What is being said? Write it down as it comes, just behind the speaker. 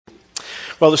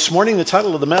Well, this morning the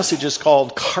title of the message is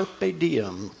called Carpe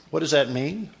Diem. What does that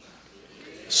mean?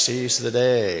 Seize the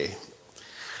day.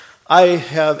 I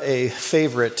have a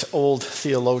favorite old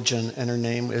theologian, and her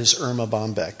name is Irma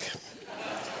Bombeck.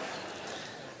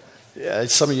 Yeah,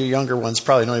 some of you younger ones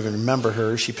probably don't even remember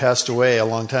her. She passed away a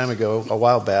long time ago, a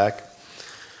while back.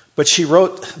 But she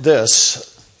wrote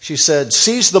this. She said,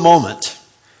 "Seize the moment.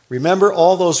 Remember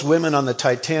all those women on the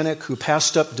Titanic who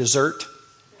passed up dessert?"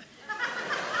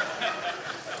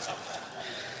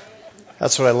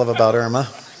 That's what I love about Irma.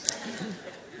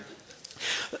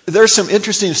 There's some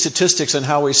interesting statistics on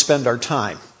how we spend our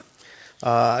time.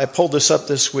 I pulled this up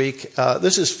this week.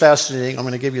 This is fascinating. I'm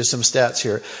going to give you some stats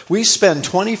here. We spend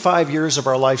 25 years of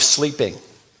our life sleeping.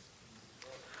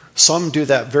 Some do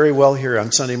that very well here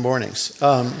on Sunday mornings.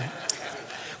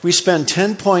 We spend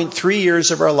 10.3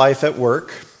 years of our life at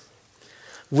work.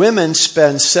 Women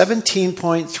spend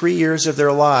 17.3 years of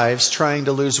their lives trying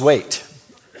to lose weight.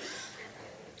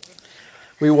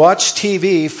 We watch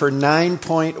TV for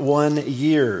 9.1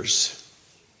 years.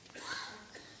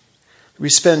 We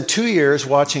spend 2 years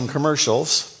watching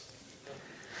commercials.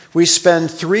 We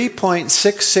spend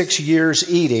 3.66 years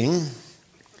eating.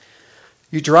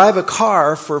 You drive a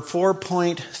car for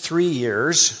 4.3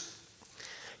 years.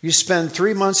 You spend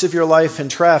 3 months of your life in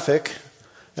traffic,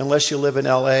 unless you live in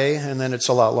LA, and then it's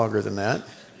a lot longer than that.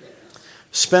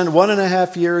 Spend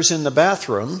 1.5 years in the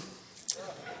bathroom.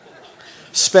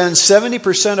 Spend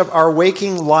 70% of our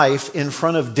waking life in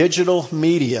front of digital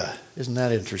media. Isn't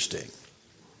that interesting?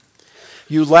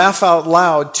 You laugh out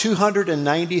loud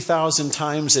 290,000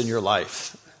 times in your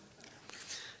life.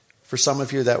 For some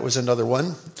of you, that was another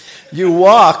one. You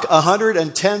walk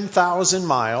 110,000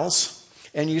 miles,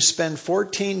 and you spend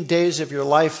 14 days of your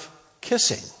life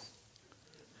kissing.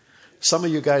 Some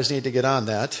of you guys need to get on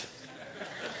that.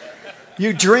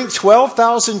 You drink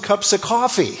 12,000 cups of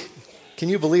coffee. Can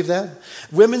you believe that?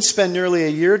 Women spend nearly a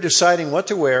year deciding what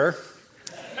to wear,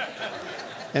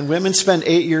 and women spend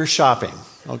 8 years shopping,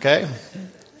 okay?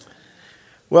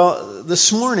 Well,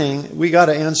 this morning, we got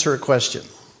to answer a question.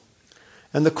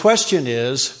 And the question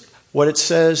is what it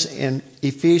says in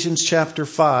Ephesians chapter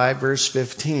 5, verse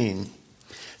 15.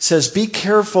 It says, "Be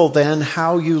careful then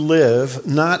how you live,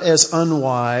 not as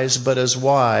unwise, but as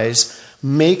wise,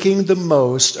 making the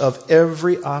most of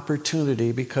every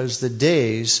opportunity, because the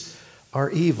days are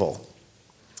evil."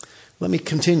 Let me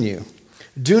continue.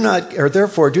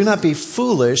 Therefore, do not be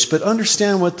foolish, but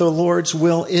understand what the Lord's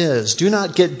will is. Do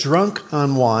not get drunk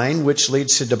on wine, which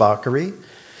leads to debauchery.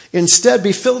 Instead,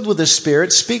 be filled with the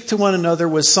Spirit. Speak to one another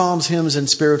with psalms, hymns, and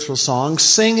spiritual songs.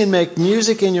 Sing and make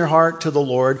music in your heart to the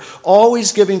Lord,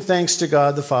 always giving thanks to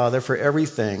God the Father for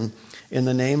everything in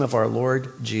the name of our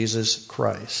Lord Jesus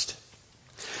Christ.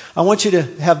 I want you to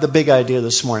have the big idea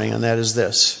this morning, and that is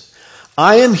this.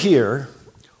 I am here,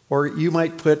 or you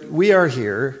might put, we are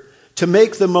here, to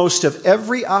make the most of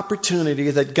every opportunity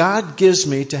that God gives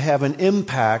me to have an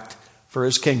impact for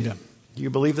His kingdom. Do you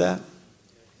believe that?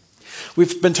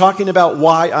 We've been talking about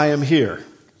why I am here.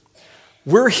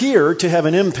 We're here to have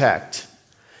an impact.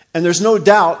 And there's no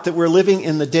doubt that we're living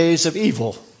in the days of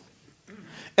evil.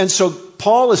 And so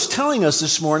Paul is telling us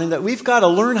this morning that we've got to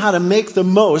learn how to make the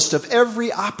most of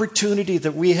every opportunity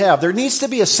that we have. There needs to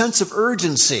be a sense of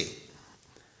urgency.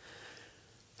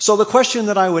 So the question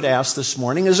that I would ask this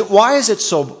morning is, why is it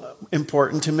so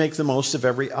important to make the most of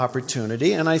every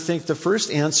opportunity? And I think the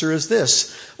first answer is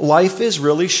this: life is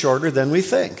really shorter than we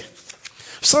think.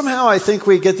 Somehow I think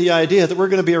we get the idea that we're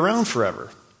going to be around forever.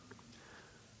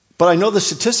 But I know the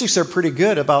statistics are pretty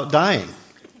good about dying.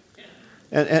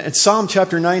 And Psalm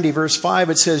chapter 90, verse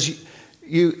 5, it says,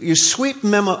 You sweep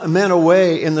men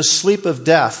away in the sleep of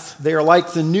death. They are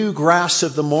like the new grass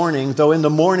of the morning, though in the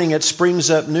morning it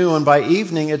springs up new, and by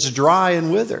evening it's dry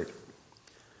and withered.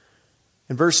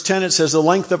 In verse 10 it says, The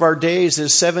length of our days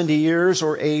is 70 years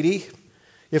or 80.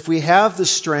 If we have the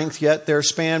strength, yet their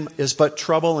span is but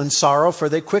trouble and sorrow, for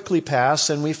they quickly pass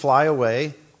and we fly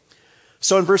away.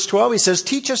 So in verse 12 he says,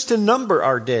 Teach us to number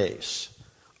our days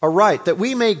aright, that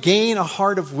we may gain a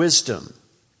heart of wisdom.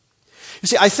 You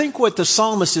see, I think what the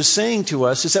psalmist is saying to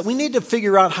us is that we need to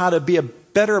figure out how to be a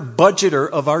better budgeter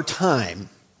of our time.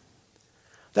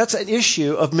 That's an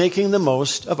issue of making the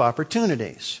most of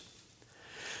opportunities.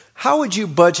 How would you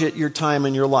budget your time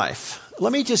in your life?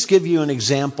 Let me just give you an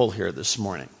example here this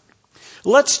morning.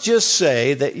 Let's just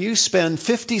say that you spend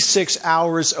 56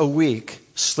 hours a week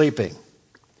sleeping.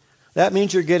 That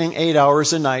means you're getting 8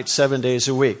 hours a night, 7 days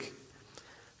a week.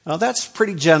 Now, that's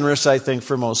pretty generous, I think,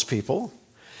 for most people.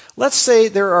 Let's say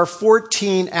there are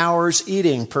 14 hours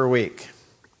eating per week.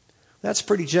 That's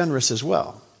pretty generous as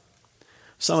well.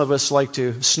 Some of us like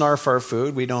to snarf our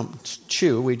food. We don't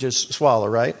chew, we just swallow,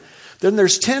 right? Then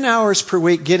there's 10 hours per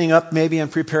week getting up maybe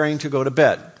and preparing to go to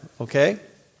bed, okay?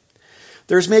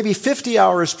 There's maybe 50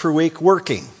 hours per week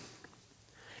working.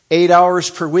 8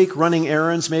 hours per week running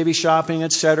errands, maybe shopping,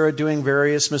 etc., doing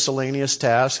various miscellaneous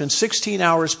tasks. And 16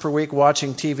 hours per week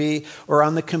watching TV or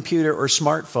on the computer or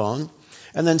smartphone.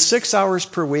 And then 6 hours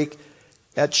per week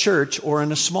at church or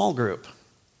in a small group,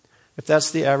 if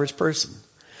that's the average person.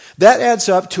 That adds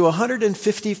up to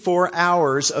 154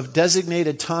 hours of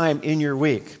designated time in your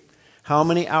week. How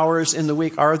many hours in the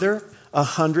week are there?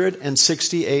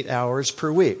 168 hours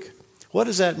per week. What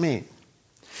does that mean?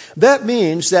 That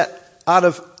means that out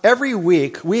of every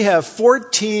week, we have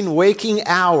 14 waking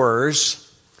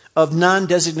hours of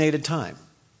non-designated time.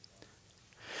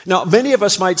 Now, many of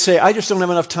us might say, I just don't have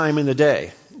enough time in the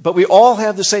day. But we all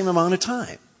have the same amount of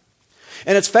time.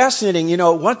 And it's fascinating,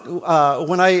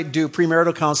 when I do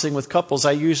premarital counseling with couples,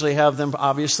 I usually have them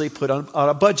obviously put on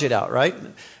a budget out, right?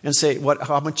 And say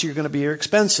how much are going to be your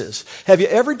expenses. Have you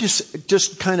ever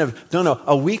just kind of done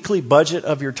a weekly budget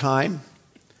of your time?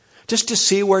 Just to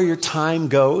see where your time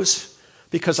goes?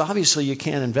 Because obviously you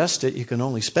can't invest it, you can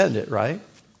only spend it, right?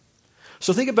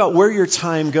 So think about where your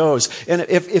time goes. And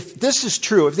if this is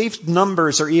true, if these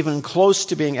numbers are even close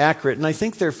to being accurate, and I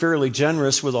think they're fairly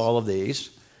generous with all of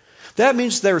these, that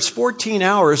means there's 14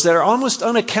 hours that are almost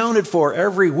unaccounted for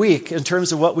every week in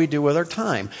terms of what we do with our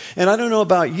time. And I don't know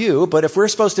about you, but if we're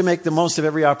supposed to make the most of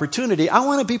every opportunity, I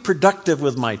want to be productive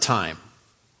with my time.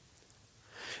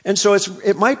 And so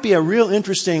it might be a real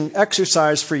interesting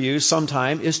exercise for you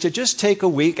sometime is to just take a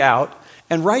week out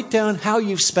and write down how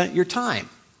you've spent your time.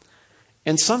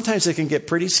 And sometimes it can get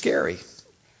pretty scary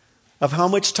of how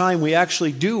much time we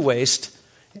actually do waste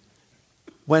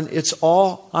when it's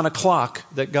all on a clock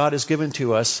that God has given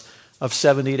to us of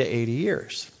 70 to 80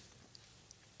 years.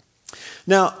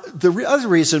 Now, the other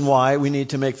reason why we need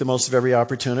to make the most of every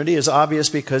opportunity is obvious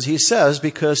because he says,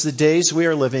 because the days we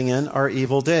are living in are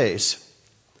evil days.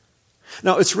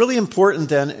 Now, it's really important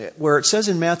then, where it says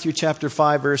in Matthew chapter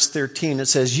 5, verse 13, it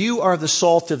says, you are the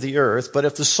salt of the earth, but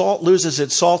if the salt loses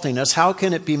its saltiness, how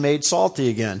can it be made salty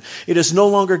again? It is no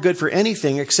longer good for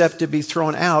anything except to be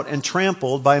thrown out and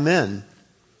trampled by men.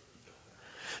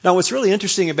 Now, what's really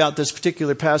interesting about this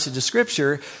particular passage of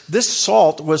Scripture, this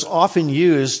salt was often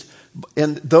used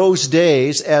in those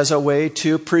days as a way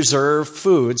to preserve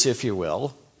foods, if you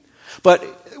will. But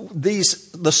the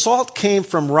salt came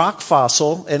from rock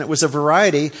fossil, and it was a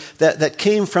variety that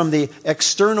came from the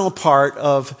external part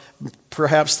of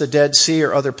perhaps the Dead Sea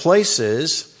or other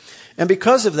places. And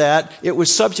because of that, it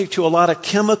was subject to a lot of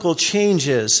chemical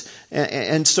changes,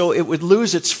 and so it would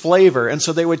lose its flavor. And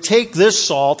so they would take this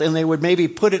salt and they would maybe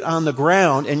put it on the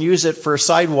ground and use it for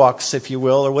sidewalks, if you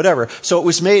will, or whatever. So it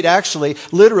was made actually,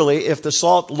 literally, if the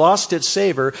salt lost its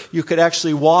savor, you could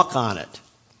actually walk on it.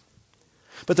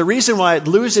 But the reason why it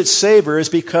loses its savor is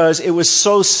because it was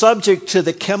so subject to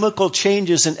the chemical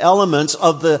changes and elements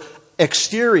of the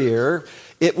exterior,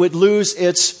 it would lose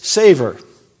its savor.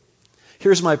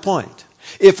 Here's my point.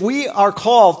 If we are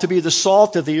called to be the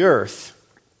salt of the earth,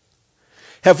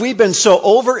 have we been so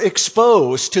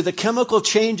overexposed to the chemical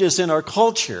changes in our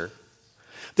culture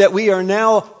that we are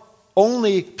now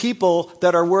only people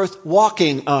that are worth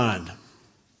walking on?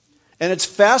 And it's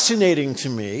fascinating to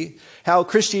me how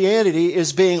Christianity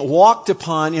is being walked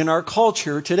upon in our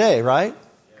culture today, right?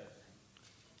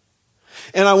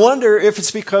 And I wonder if it's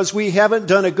because we haven't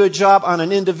done a good job on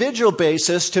an individual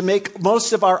basis to make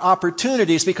most of our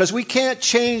opportunities, because we can't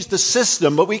change the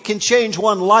system, but we can change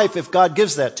one life if God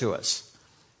gives that to us.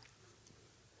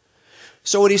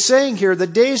 So what he's saying here, the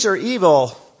days are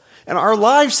evil, and our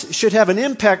lives should have an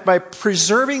impact by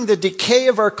preserving the decay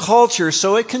of our culture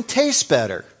so it can taste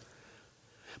better.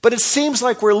 But it seems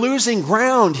like we're losing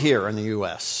ground here in the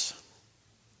U.S.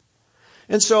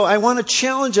 And so I want to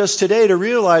challenge us today to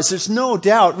realize there's no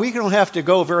doubt we don't have to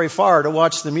go very far to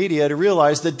watch the media to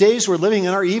realize the days we're living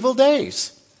in are evil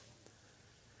days.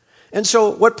 And so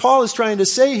what Paul is trying to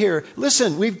say here,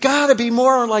 listen, we've got to be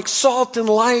more like salt and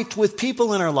light with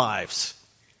people in our lives.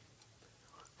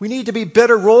 We need to be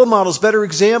better role models, better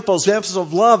examples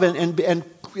of love and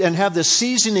have the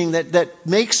seasoning that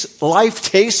makes life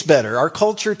taste better, our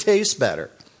culture taste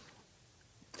better.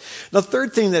 Now, the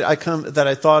third thing that I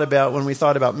thought about when we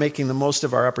thought about making the most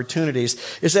of our opportunities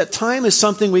is that time is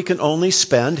something we can only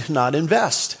spend, not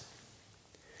invest.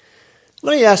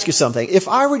 Let me ask you something. If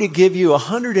I were to give you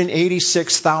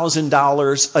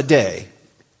 $186,000 a day,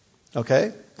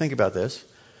 okay, think about this,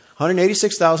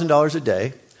 $186,000 a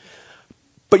day,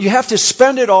 but you have to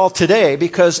spend it all today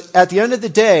because at the end of the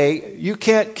day, you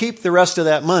can't keep the rest of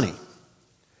that money.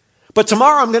 But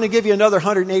tomorrow I'm going to give you another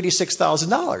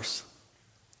 $186,000.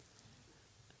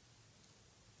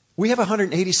 We have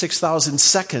 186,000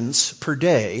 seconds per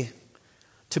day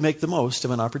to make the most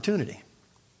of an opportunity.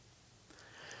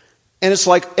 And it's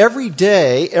like every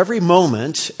day, every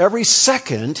moment, every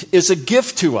second is a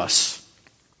gift to us.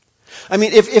 I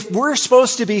mean, if we're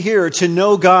supposed to be here to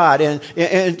know God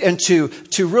and to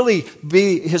really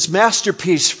be His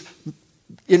masterpiece,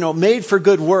 made for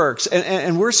good works,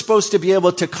 and we're supposed to be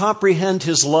able to comprehend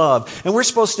His love, and we're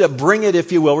supposed to bring it,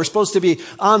 if you will. We're supposed to be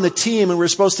on the team, and we're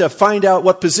supposed to find out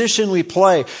what position we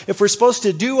play. If we're supposed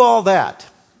to do all that,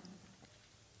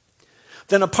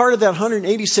 then a part of that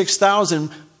 186,000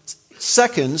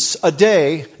 seconds a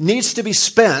day needs to be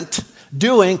spent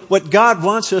doing what God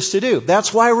wants us to do.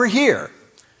 That's why we're here.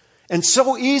 And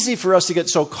so easy for us to get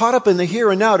so caught up in the here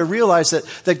and now to realize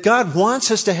that God wants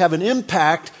us to have an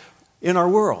impact in our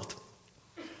world.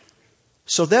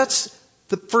 So that's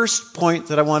the first point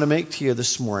that I want to make to you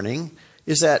this morning,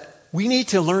 is that we need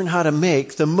to learn how to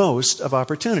make the most of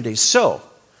opportunities. So,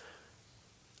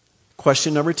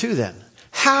 question number 2 then.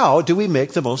 How do we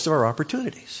make the most of our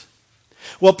opportunities?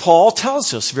 Well, Paul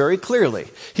tells us very clearly.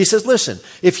 He says, listen,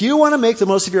 if you want to make the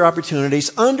most of your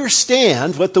opportunities,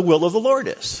 understand what the will of the Lord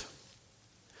is.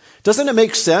 Doesn't it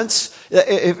make sense?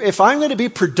 If I'm going to be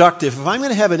productive, if I'm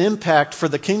going to have an impact for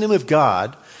the kingdom of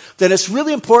God, then it's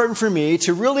really important for me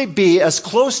to really be as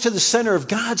close to the center of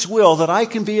God's will that I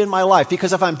can be in my life.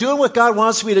 Because if I'm doing what God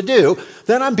wants me to do,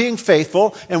 then I'm being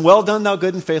faithful, and well done, thou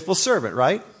good and faithful servant,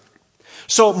 right?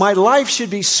 So my life should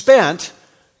be spent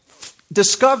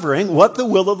discovering what the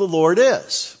will of the Lord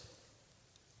is.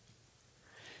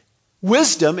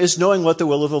 Wisdom is knowing what the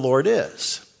will of the Lord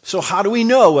is. So how do we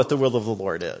know what the will of the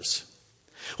Lord is?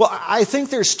 Well, I think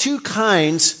there's 2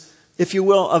 kinds, if you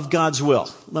will, of God's will.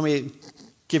 Let me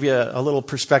give you a little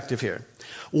perspective here.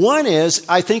 One is,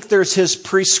 I think there's His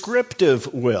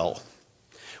prescriptive will,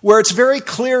 where it's very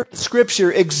clear in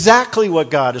Scripture exactly what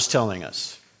God is telling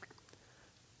us.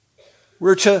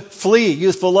 We're to flee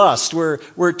youthful lust.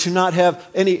 We're to not have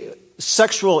any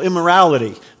sexual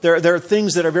immorality. There are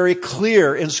things that are very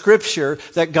clear in Scripture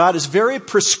that God is very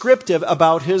prescriptive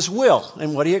about His will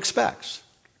and what He expects.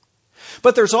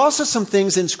 But there's also some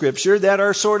things in Scripture that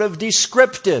are sort of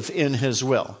descriptive in His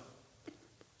will.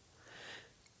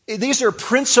 These are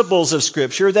principles of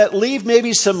Scripture that leave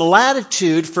maybe some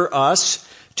latitude for us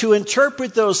to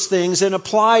interpret those things and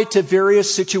apply to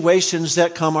various situations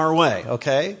that come our way,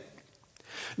 okay?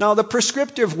 Now, the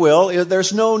prescriptive will,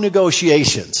 there's no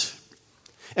negotiations.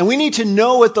 And we need to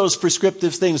know what those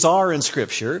prescriptive things are in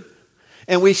Scripture.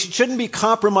 And we shouldn't be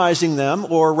compromising them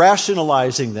or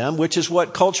rationalizing them, which is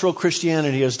what cultural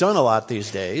Christianity has done a lot these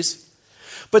days.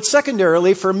 But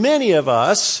secondarily, for many of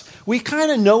us, we kind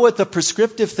of know what the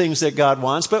prescriptive things that God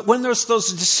wants. But when there's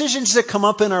those decisions that come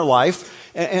up in our life,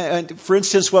 and for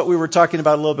instance, what we were talking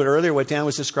about a little bit earlier, what Dan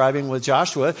was describing with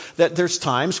Joshua, that there's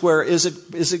times where, is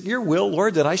it your will,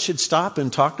 Lord, that I should stop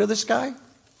and talk to this guy?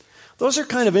 Those are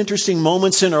kind of interesting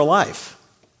moments in our life.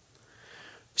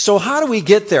 So how do we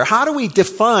get there? How do we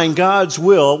define God's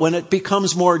will when it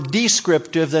becomes more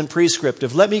descriptive than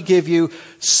prescriptive? Let me give you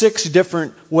 6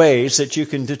 different ways that you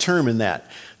can determine that.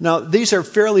 Now, these are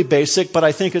fairly basic, but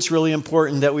I think it's really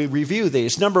important that we review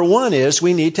these. Number 1 is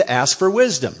we need to ask for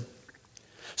wisdom.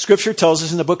 Scripture tells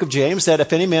us in the book of James that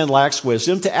if any man lacks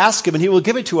wisdom, to ask him and he will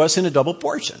give it to us in a double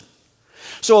portion.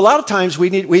 So a lot of times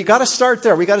we got to start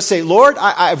there. We got to say, Lord,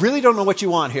 I really don't know what you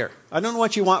want here. I don't know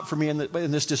what you want for me in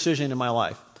this decision in my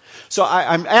life. So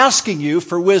I'm asking you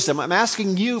for wisdom. I'm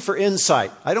asking you for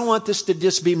insight. I don't want this to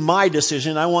just be my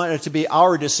decision. I want it to be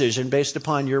our decision based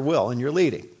upon your will and your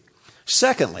leading.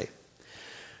 Secondly,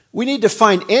 we need to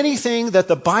find anything that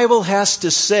the Bible has to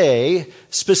say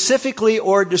specifically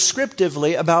or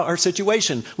descriptively about our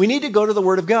situation. We need to go to the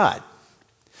Word of God.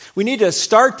 We need to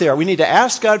start there. We need to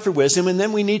ask God for wisdom, and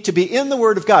then we need to be in the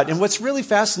Word of God. And what's really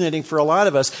fascinating for a lot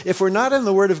of us, if we're not in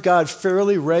the Word of God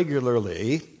fairly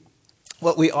regularly,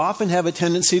 what we often have a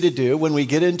tendency to do when we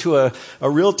get into a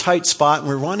real tight spot and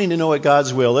we're wanting to know what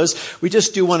God's will is, we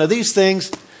just do one of these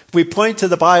things. We point to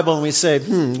the Bible and we say,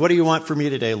 what do you want for me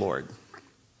today, Lord?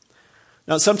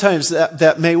 Now, sometimes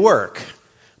that may work,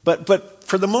 but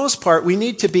for the most part, we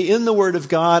need to be in the Word of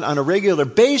God on a regular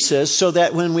basis so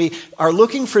that when we are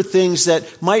looking for things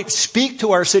that might speak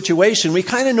to our situation, we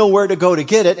kind of know where to go to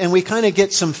get it, and we kind of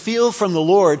get some feel from the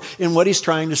Lord in what He's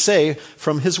trying to say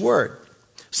from His Word.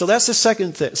 So that's the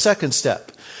second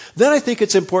step. Then I think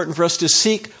it's important for us to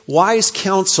seek wise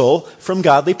counsel from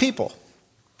godly people.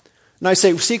 And I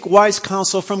say seek wise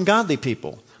counsel from godly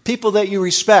people. People that you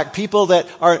respect, people that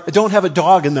don't have a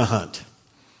dog in the hunt.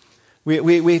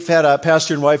 We've had a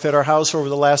pastor and wife at our house over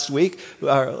the last week,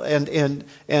 and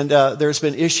there's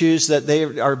been issues that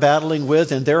they are battling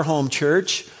with in their home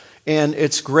church, and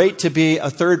it's great to be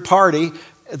a third party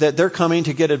that they're coming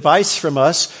to get advice from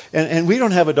us, and we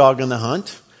don't have a dog in the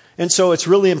hunt. And so it's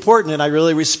really important, and I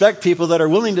really respect people that are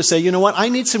willing to say, you know what, I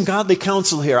need some godly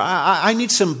counsel here. I need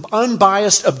some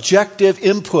unbiased, objective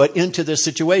input into this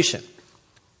situation.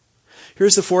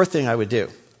 Here's the fourth thing I would do.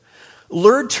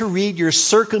 Learn to read your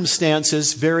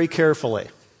circumstances very carefully.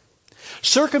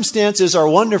 Circumstances are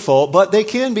wonderful, but they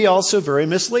can be also very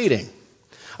misleading.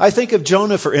 I think of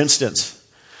Jonah, for instance.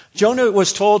 Jonah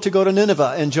was told to go to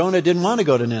Nineveh, and Jonah didn't want to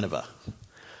go to Nineveh.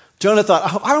 Jonah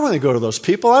thought, I don't want to go to those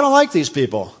people. I don't like these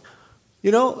people.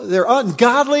 You know, they're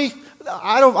ungodly.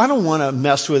 I don't want to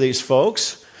mess with these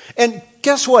folks. And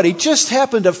guess what? He just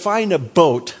happened to find a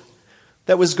boat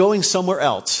that was going somewhere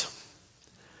else.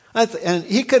 And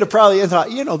he could have probably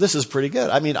thought, you know, this is pretty good.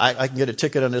 I mean, I can get a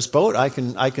ticket on this boat. I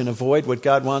can avoid what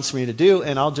God wants me to do,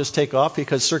 and I'll just take off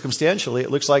because circumstantially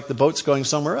it looks like the boat's going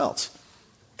somewhere else.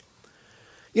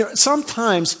 You know,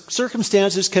 sometimes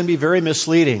circumstances can be very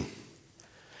misleading.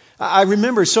 I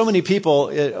remember so many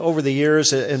people over the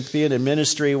years and being in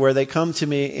ministry where they come to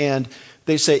me and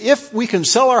they say, if we can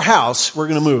sell our house, we're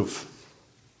going to move.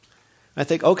 I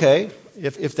think, okay,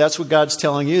 if that's what God's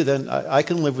telling you, then I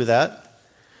can live with that.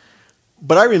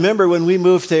 But I remember when we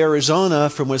moved to Arizona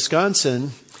from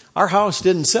Wisconsin, our house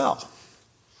didn't sell.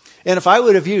 And if I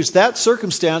would have used that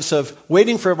circumstance of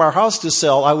waiting for our house to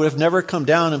sell, I would have never come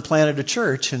down and planted a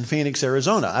church in Phoenix,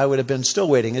 Arizona. I would have been still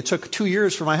waiting. It took 2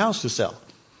 years for my house to sell.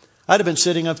 I'd have been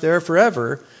sitting up there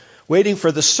forever, waiting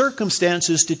for the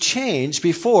circumstances to change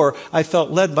before I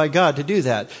felt led by God to do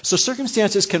that. So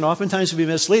circumstances can oftentimes be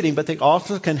misleading, but they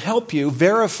also can help you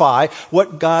verify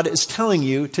what God is telling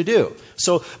you to do.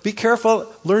 So be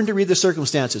careful, learn to read the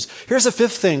circumstances. Here's a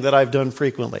fifth thing that I've done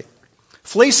frequently.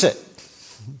 Fleece it.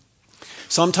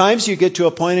 Sometimes you get to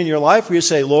a point in your life where you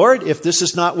say, Lord, if this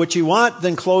is not what you want,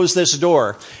 then close this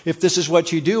door. If this is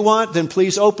what you do want, then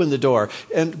please open the door.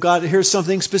 And God, here's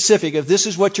something specific. If this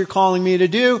is what you're calling me to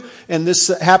do, and this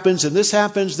happens,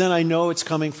 then I know it's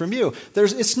coming from you.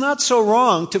 It's not so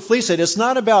wrong to fleece it. It's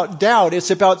not about doubt.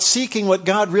 It's about seeking what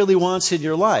God really wants in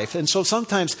your life. And so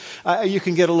sometimes you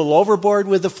can get a little overboard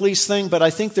with the fleece thing, but I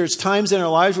think there's times in our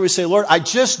lives where we say, Lord, I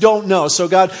just don't know. So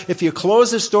God, if you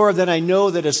close this door, then I know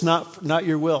that it's not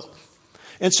your will.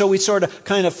 And so we sort of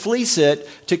kind of fleece it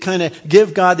to kind of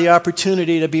give God the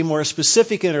opportunity to be more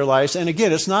specific in our lives. And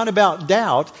again, it's not about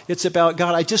doubt. It's about,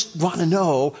 God, I just want to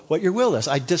know what your will is.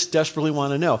 I just desperately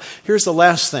want to know. Here's the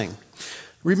last thing.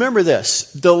 Remember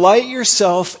this. Delight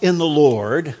yourself in the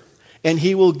Lord, and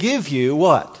He will give you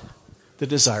what? The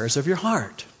desires of your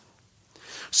heart.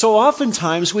 So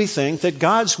oftentimes we think that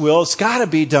God's will has got to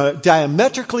be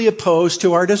diametrically opposed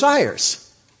to our desires.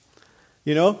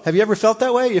 You know, have you ever felt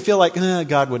that way? You feel like,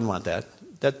 God wouldn't want that.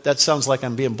 That sounds like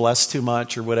I'm being blessed too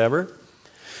much or whatever.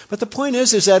 But the point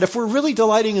is that if we're really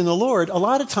delighting in the Lord, a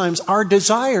lot of times our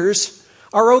desires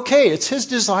are okay. It's His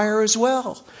desire as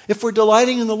well. If we're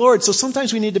delighting in the Lord. So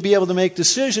sometimes we need to be able to make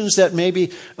decisions that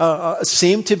maybe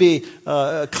seem to be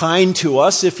kind to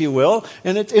us, if you will.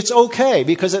 And it's okay,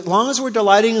 because as long as we're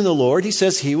delighting in the Lord, He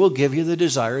says He will give you the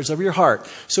desires of your heart.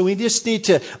 So we just need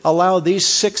to allow these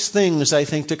 6 things, I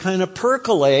think, to kind of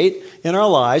percolate in our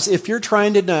lives if you're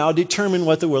trying to now determine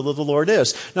what the will of the Lord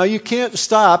is. Now, you can't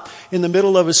stop in the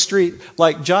middle of a street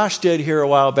like Josh did here a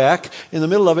while back, in the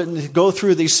middle of it, and go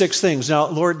through these 6 things. Now,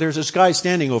 Lord, there's this guy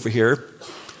standing over here.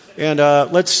 And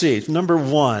let's see, number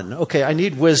 1. Okay, I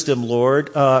need wisdom, Lord.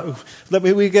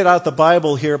 We get out the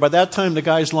Bible here. By that time, the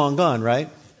guy's long gone, right?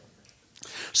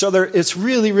 So it's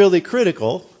really, really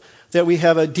critical that we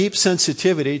have a deep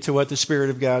sensitivity to what the Spirit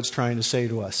of God's trying to say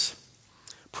to us.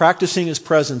 Practicing His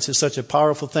presence is such a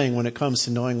powerful thing when it comes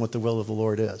to knowing what the will of the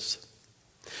Lord is.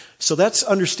 So that's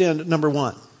understand number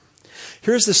 1.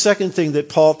 Here's the second thing that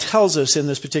Paul tells us in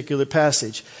this particular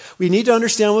passage. We need to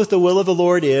understand what the will of the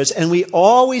Lord is, and we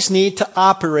always need to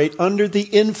operate under the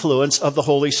influence of the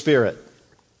Holy Spirit.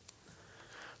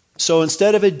 So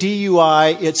instead of a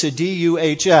DUI, it's a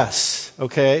DUHS,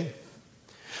 okay?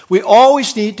 We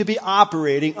always need to be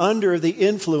operating under the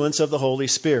influence of the Holy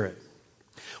Spirit.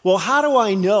 Well, how do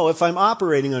I know if I'm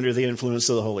operating under the influence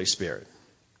of the Holy Spirit?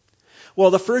 Well,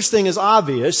 the first thing is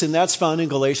obvious, and that's found in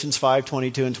Galatians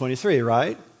 5:22 and 23,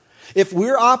 right? If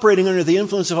we're operating under the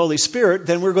influence of the Holy Spirit,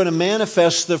 then we're going to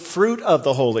manifest the fruit of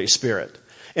the Holy Spirit.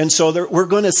 And so we're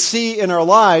going to see in our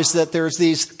lives that there's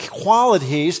these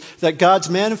qualities that God's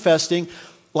manifesting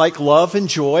like love and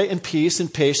joy and peace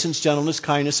and patience, gentleness,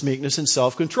 kindness, meekness, and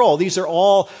self-control. These are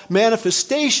all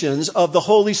manifestations of the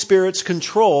Holy Spirit's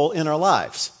control in our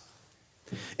lives.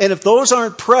 And if those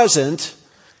aren't present,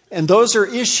 and those are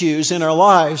issues in our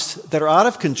lives that are out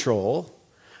of control,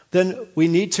 then we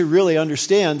need to really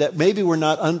understand that maybe we're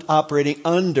not operating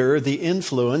under the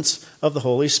influence of the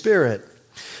Holy Spirit.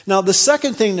 Now, the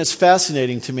second thing that's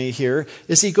fascinating to me here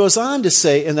is he goes on to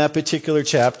say in that particular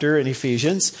chapter in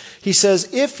Ephesians, he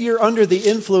says, if you're under the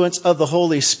influence of the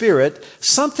Holy Spirit,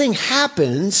 something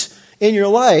happens in your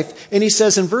life. And he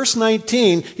says in verse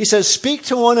 19, he says, speak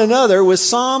to one another with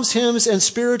psalms, hymns, and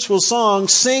spiritual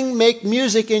songs. Sing, make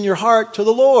music in your heart to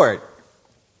the Lord.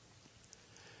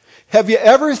 Have you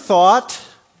ever thought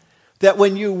that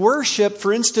when you worship,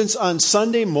 for instance, on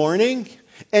Sunday morning,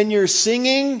 and you're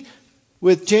singing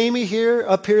with Jamie here,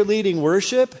 up here leading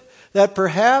worship, that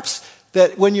perhaps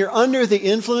that when you're under the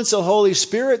influence of the Holy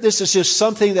Spirit, this is just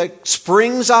something that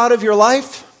springs out of your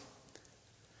life?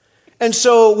 And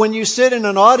so when you sit in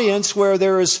an audience where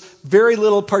there is very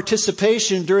little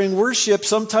participation during worship,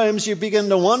 sometimes you begin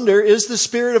to wonder, is the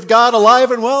Spirit of God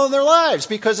alive and well in their lives?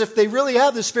 Because if they really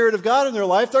have the Spirit of God in their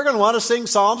life, they're going to want to sing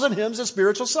psalms and hymns and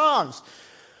spiritual songs.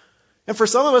 And for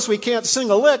some of us, we can't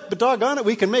sing a lick, but doggone it,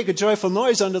 we can make a joyful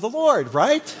noise unto the Lord,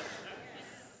 right?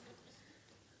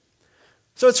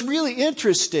 So it's really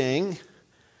interesting,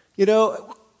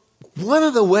 one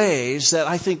of the ways that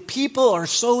I think people are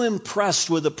so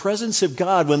impressed with the presence of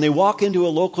God when they walk into a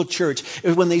local church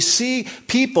is when they see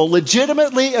people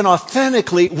legitimately and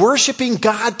authentically worshiping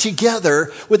God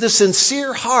together with a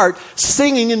sincere heart,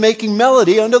 singing and making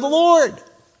melody unto the Lord.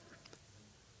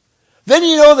 Then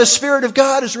you know the Spirit of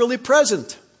God is really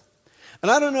present.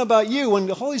 And I don't know about you, when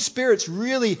the Holy Spirit's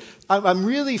I'm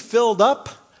really filled up,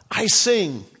 I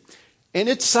sing. And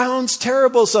it sounds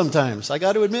terrible sometimes, I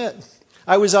got to admit.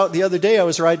 I was out the other day, I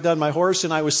was riding on my horse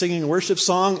and I was singing a worship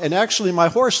song, and actually my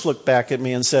horse looked back at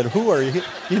me and said, who are you?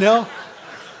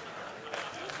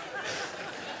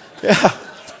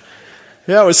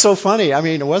 Yeah, it was so funny. I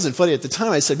mean, it wasn't funny at the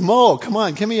time. I said, Mo, come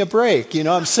on, give me a break.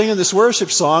 I'm singing this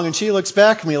worship song, and she looks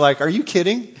back at me like, are you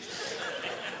kidding?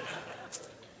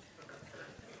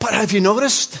 But have you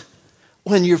noticed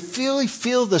when you really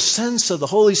feel the sense of the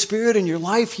Holy Spirit in your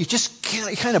life, you just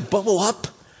kind of bubble up?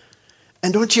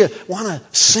 And don't you want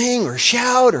to sing or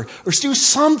shout or do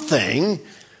something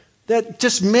that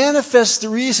just manifests the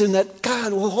reason that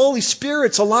God, the Holy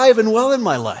Spirit's alive and well in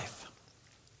my life?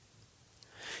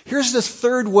 Here's the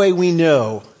third way we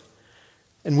know,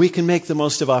 and we can make the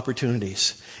most of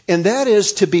opportunities. And that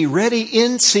is to be ready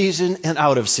in season and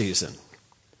out of season.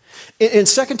 In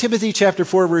 2 Timothy chapter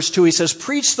 4, verse 2, he says,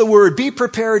 preach the word, be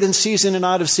prepared in season and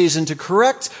out of season to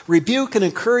correct, rebuke, and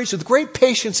encourage with great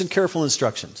patience and careful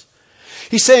instructions.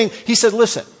 He said,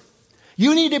 listen,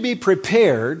 you need to be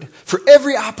prepared for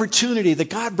every opportunity that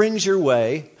God brings your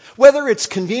way, whether it's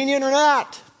convenient or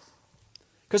not.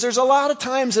 Because there's a lot of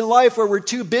times in life where we're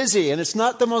too busy and it's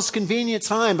not the most convenient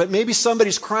time, but maybe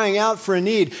somebody's crying out for a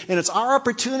need, and it's our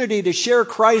opportunity to share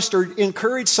Christ or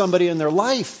encourage somebody in their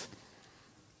life.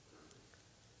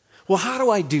 Well, how do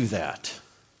I do that?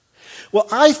 Well,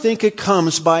 I think it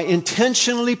comes by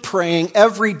intentionally praying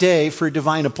every day for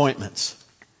divine appointments.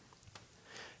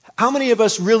 How many of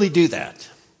us really do that?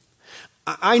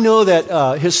 I know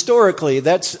that historically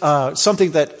that's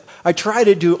something that I try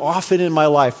to do often in my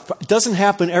life. It doesn't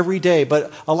happen every day,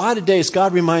 but a lot of days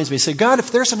God reminds me, say, God,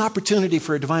 if there's an opportunity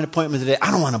for a divine appointment today,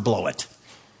 I don't want to blow it.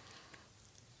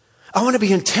 I want to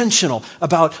be intentional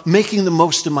about making the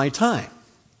most of my time.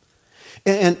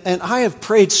 And I have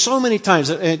prayed so many times,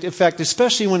 in fact,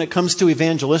 especially when it comes to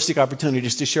evangelistic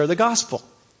opportunities to share the gospel.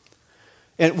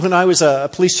 And when I was a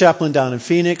police chaplain down in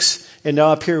Phoenix, and now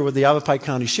up here with the Yavapai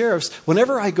County Sheriffs,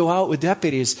 whenever I go out with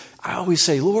deputies, I always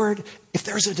say, Lord, if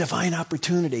there's a divine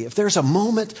opportunity, if there's a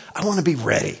moment, I want to be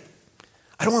ready.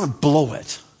 I don't want to blow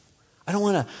it. I don't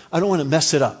want to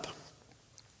mess it up.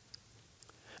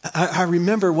 I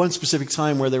remember one specific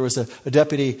time where there was a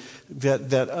deputy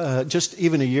that just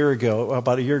even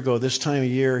about a year ago, this time of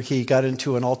year, he got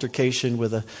into an altercation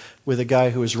with a guy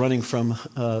who was running from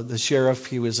the sheriff.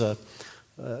 He was a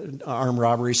armed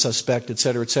robbery suspect, et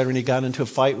cetera, and he got into a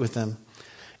fight with him.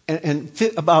 And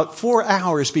about 4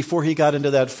 hours before he got into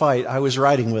that fight, I was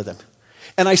riding with him.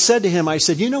 And I said to him,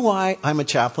 you know why I'm a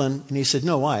chaplain? And he said,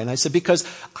 no, why? And I said, because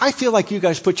I feel like you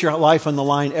guys put your life on the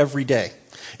line every day.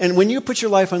 And when you put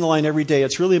your life on the line every day,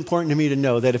 it's really important to me to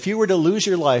know that if you were to lose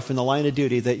your life in the line of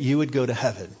duty, that you would go to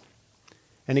heaven.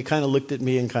 And he kind of looked at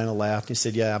me and kind of laughed. He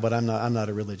said, yeah, but I'm not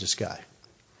a religious guy.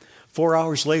 4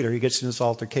 hours later, he gets in this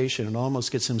altercation and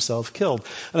almost gets himself killed.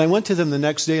 And I went to them the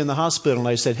next day in the hospital and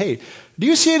I said, hey, do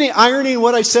you see any irony in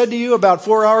what I said to you about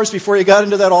 4 hours before you got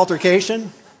into that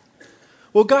altercation?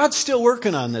 Well, God's still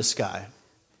working on this guy.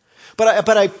 But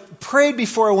I prayed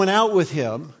before I went out with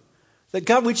him that,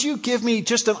 God, would you give me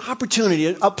just an opportunity,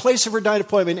 a place of ordained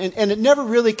appointment? And it never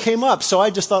really came up. So I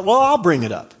just thought, well, I'll bring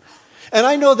it up. And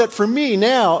I know that for me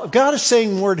now, God is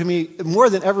saying more to me more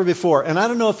than ever before. And I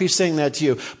don't know if he's saying that to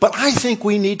you. But I think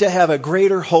we need to have a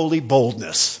greater holy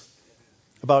boldness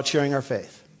about sharing our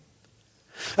faith.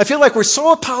 I feel like we're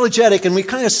so apologetic and we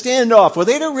kind of stand off. Well,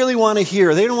 they don't really want to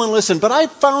hear. They don't want to listen. But I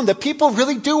found that people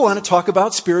really do want to talk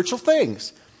about spiritual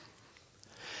things.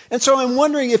 And so I'm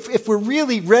wondering if we're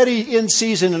really ready in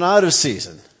season and out of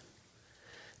season.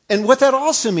 And what that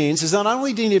also means is that not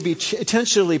only do I need to be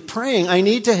intentionally praying, I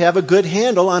need to have a good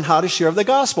handle on how to share the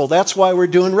gospel. That's why we're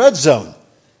doing Red Zone.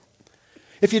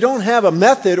 If you don't have a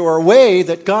method or a way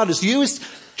that God has used,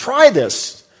 try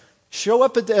this. Show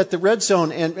up at the Red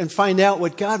Zone and find out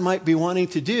what God might be wanting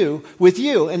to do with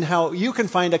you and how you can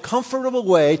find a comfortable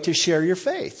way to share your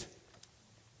faith.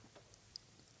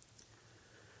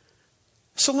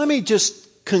 So let me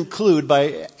just conclude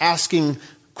by asking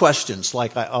questions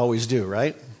like I always do,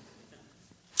 right?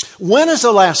 When is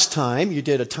the last time you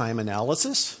did a time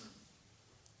analysis?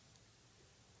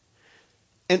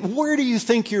 And where do you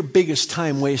think your biggest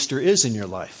time waster is in your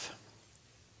life?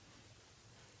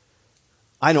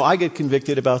 I know I get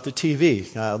convicted about the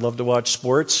TV. I love to watch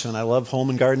sports and I love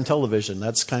home and garden television.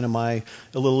 That's kind of my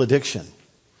little addiction.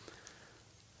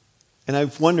 And I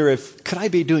wonder could I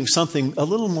be doing something a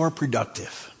little more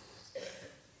productive?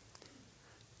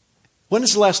 When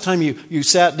is the last time you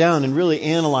sat down and really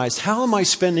analyzed, how am I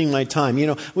spending my time? You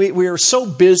know, we are so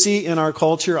busy in our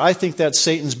culture. I think that's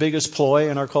Satan's biggest ploy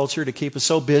in our culture, to keep us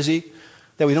so busy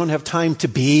that we don't have time to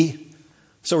be.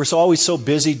 So we're always so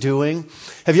busy doing.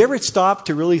 Have you ever stopped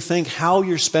to really think how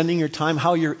you're spending your time,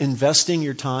 how you're investing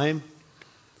your time?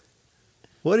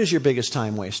 What is your biggest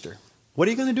time waster? What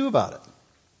are you going to do about it?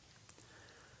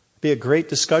 Be a great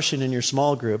discussion in your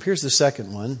small group. Here's the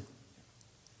second one.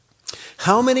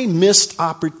 How many missed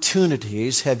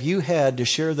opportunities have you had to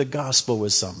share the gospel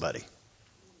with somebody?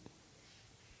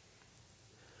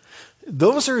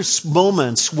 Those are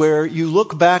moments where you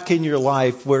look back in your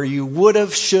life where you would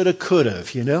have, should have, could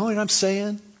have. You know what I'm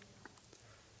saying?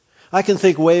 I can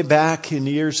think way back in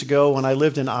years ago when I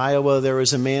lived in Iowa, there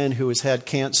was a man who had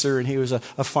cancer and he was a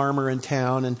farmer in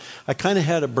town, and I kind of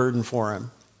had a burden for him.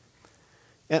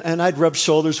 And I'd rubbed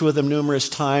shoulders with him numerous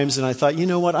times, and I thought, you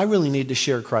know what, I really need to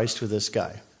share Christ with this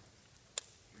guy.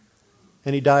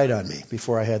 And he died on me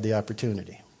before I had the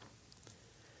opportunity.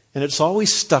 And it's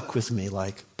always stuck with me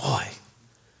like, boy,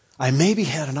 I maybe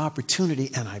had an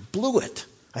opportunity and I blew it.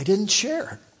 I didn't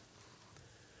share.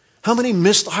 How many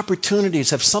missed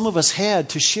opportunities have some of us had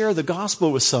to share the gospel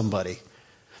with somebody?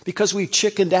 Because we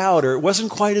chickened out, or it wasn't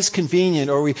quite as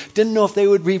convenient, or we didn't know if they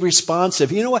would be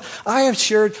responsive. You know what? I have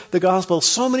shared the gospel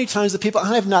so many times with people,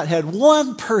 I have not had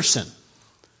one person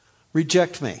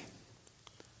reject me.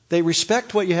 They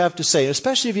respect what you have to say,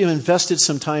 especially if you've invested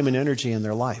some time and energy in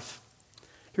their life.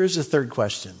 Here's the third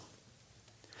question.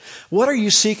 What are you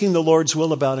seeking the Lord's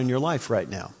will about in your life right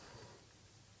now?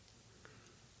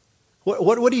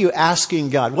 What are you asking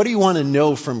God? What do you want to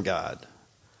know from God?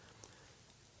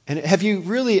 And have you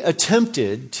really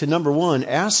attempted to, number one,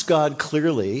 ask God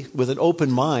clearly with an open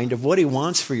mind of what he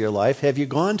wants for your life? Have you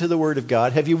gone to the Word of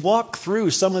God? Have you walked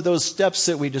through some of those steps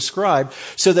that we described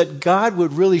so that God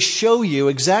would really show you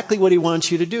exactly what he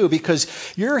wants you to do? Because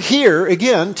you're here,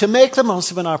 again, to make the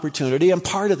most of an opportunity, and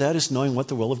part of that is knowing what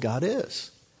the will of God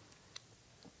is.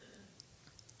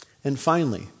 And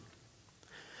finally,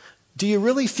 do you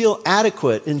really feel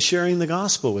adequate in sharing the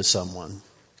gospel with someone?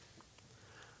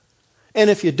 And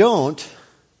if you don't,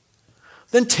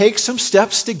 then take some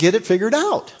steps to get it figured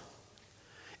out.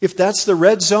 If that's the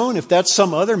red zone, if that's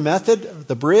some other method,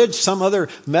 the bridge, some other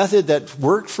method that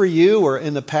worked for you or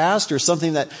in the past, or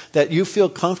something that you feel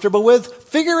comfortable with,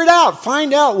 figure it out.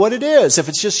 Find out what it is. If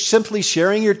it's just simply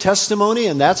sharing your testimony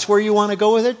and that's where you want to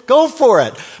go with it, go for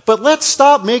it. But let's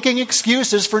stop making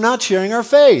excuses for not sharing our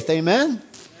faith. Amen?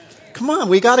 Come on,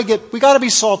 we got to be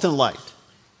salt and light.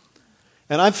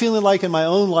 And I'm feeling like in my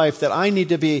own life that I need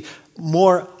to be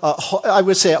more, I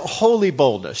would say, a holy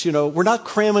boldness. You know, we're not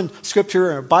cramming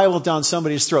Scripture or Bible down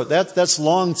somebody's throat. That's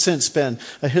long since been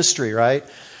a history, right?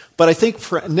 But I think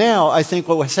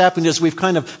what has happened is we've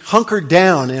kind of hunkered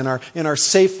down in our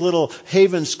safe little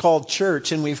havens called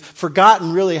church, and we've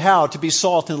forgotten really how to be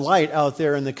salt and light out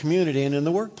there in the community and in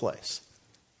the workplace.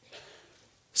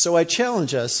 So I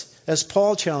challenge us, as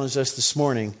Paul challenged us this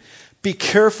morning, Be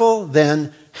careful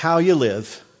then how you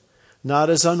live, not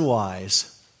as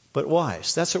unwise, but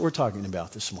wise. That's what we're talking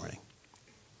about this morning.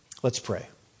 Let's pray.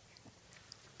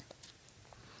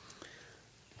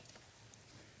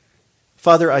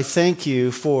 Father, I thank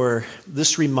you for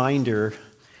this reminder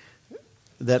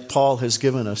that Paul has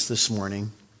given us this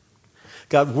morning.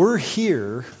 God, we're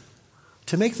here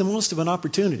to make the most of an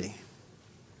opportunity.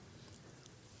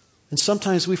 And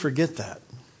sometimes we forget that.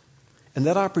 And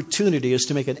that opportunity is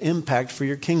to make an impact for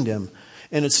your kingdom.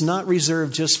 And it's not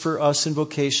reserved just for us in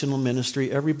vocational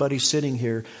ministry. Everybody sitting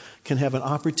here can have an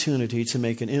opportunity to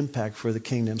make an impact for the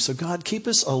kingdom. So God, keep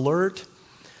us alert.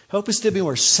 Help us to be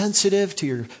more sensitive to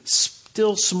your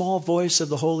still small voice of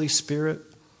the Holy Spirit.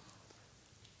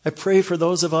 I pray for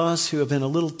those of us who have been a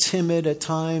little timid at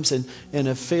times and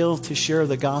have failed to share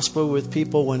the gospel with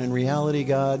people when in reality,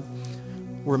 God,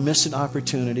 we're missing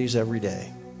opportunities every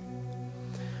day.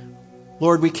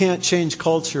 Lord, we can't change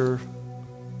culture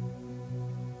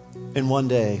in one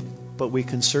day, but we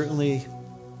can certainly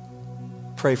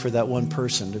pray for that one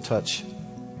person to touch.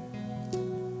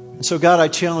 And so, God, I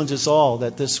challenge us all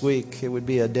that this week it would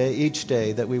be a day, each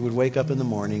day, that we would wake up in the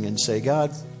morning and say,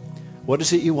 God, what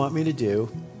is it you want me to do?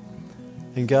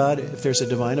 And God, if there's a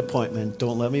divine appointment,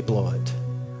 don't let me blow it.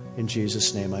 In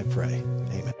Jesus' name I pray.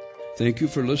 Amen. Thank you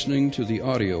for listening to the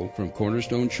audio from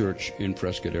Cornerstone Church in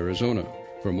Prescott, Arizona.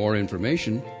 For more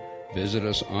information, visit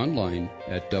us online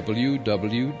at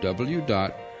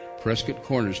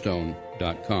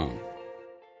www.prescottcornerstone.com.